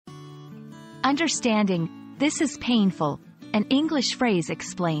Understanding, this is painful, an English phrase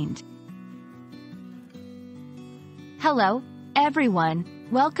explained. Hello, everyone.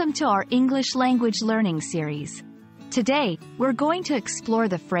 Welcome to our English language learning series. Today, we're going to explore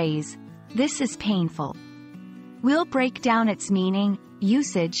the phrase, this is painful. We'll break down its meaning,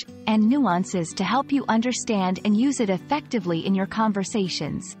 usage, and nuances to help you understand and use it effectively in your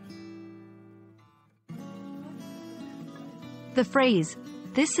conversations. The phrase,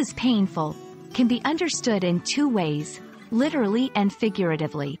 this is painful, can be understood in two ways, literally and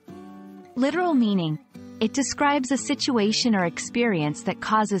figuratively. Literal meaning, it describes a situation or experience that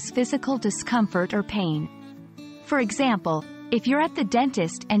causes physical discomfort or pain. For example, if you're at the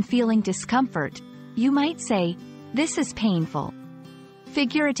dentist and feeling discomfort, you might say, this is painful.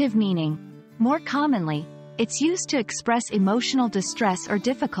 Figurative meaning, more commonly, it's used to express emotional distress or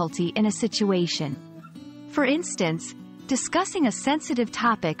difficulty in a situation. For instance, discussing a sensitive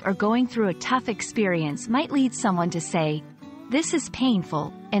topic or going through a tough experience might lead someone to say, this is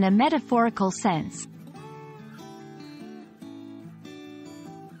painful, in a metaphorical sense.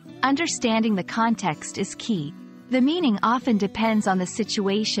 Understanding the context is key. The meaning often depends on the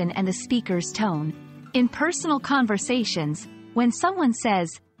situation and the speaker's tone. In personal conversations, when someone says,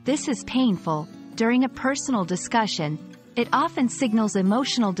 this is painful, during a personal discussion, it often signals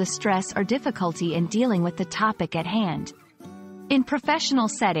emotional distress or difficulty in dealing with the topic at hand. In professional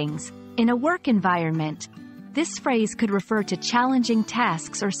settings, in a work environment, this phrase could refer to challenging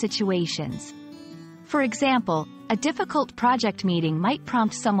tasks or situations. For example, a difficult project meeting might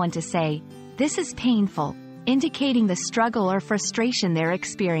prompt someone to say, this is painful, indicating the struggle or frustration they're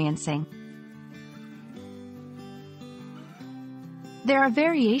experiencing. There are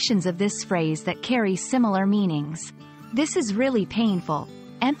variations of this phrase that carry similar meanings. This is really painful,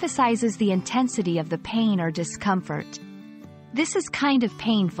 emphasizes the intensity of the pain or discomfort. This is kind of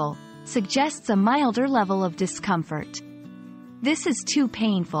painful, suggests a milder level of discomfort. This is too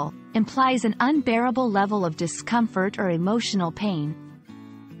painful, implies an unbearable level of discomfort or emotional pain.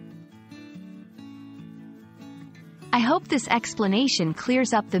 I hope this explanation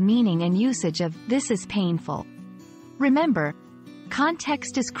clears up the meaning and usage of this is painful. Remember,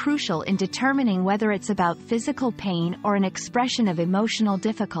 context is crucial in determining whether it's about physical pain or an expression of emotional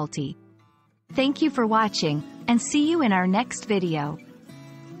difficulty. Thank you for watching, and see you in our next video.